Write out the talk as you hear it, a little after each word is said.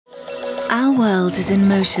Our world is in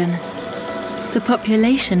motion. The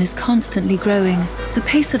population is constantly growing. The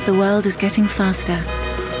pace of the world is getting faster.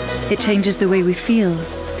 It changes the way we feel,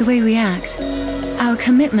 the way we act. Our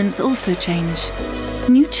commitments also change.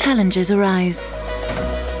 New challenges arise.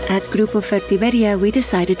 At Grupo Fertiberia, we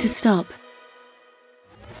decided to stop.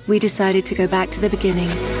 We decided to go back to the beginning.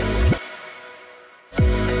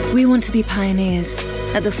 We want to be pioneers,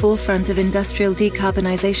 at the forefront of industrial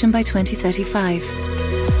decarbonisation by 2035.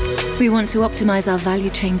 We want to optimise our value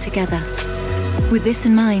chain together. With this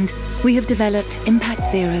in mind, we have developed Impact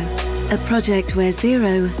Zero, a project where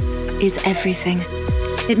zero is everything.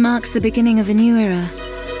 It marks the beginning of a new era.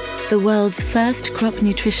 The world's first crop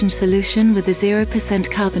nutrition solution with a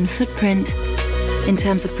 0% carbon footprint in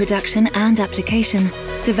terms of production and application,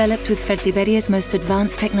 developed with Fertiberia's most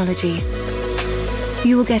advanced technology.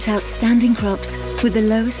 You will get outstanding crops with the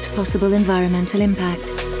lowest possible environmental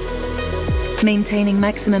impact. Maintaining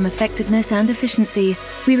maximum effectiveness and efficiency,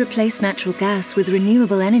 we replace natural gas with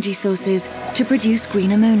renewable energy sources to produce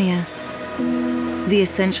green ammonia, the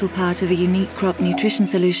essential part of a unique crop nutrition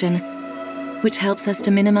solution, which helps us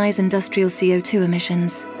to minimize industrial CO2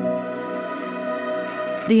 emissions.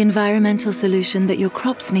 The environmental solution that your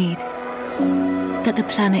crops need, that the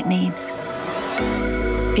planet needs.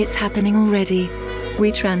 It's happening already.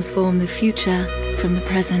 We transform the future from the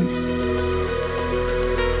present.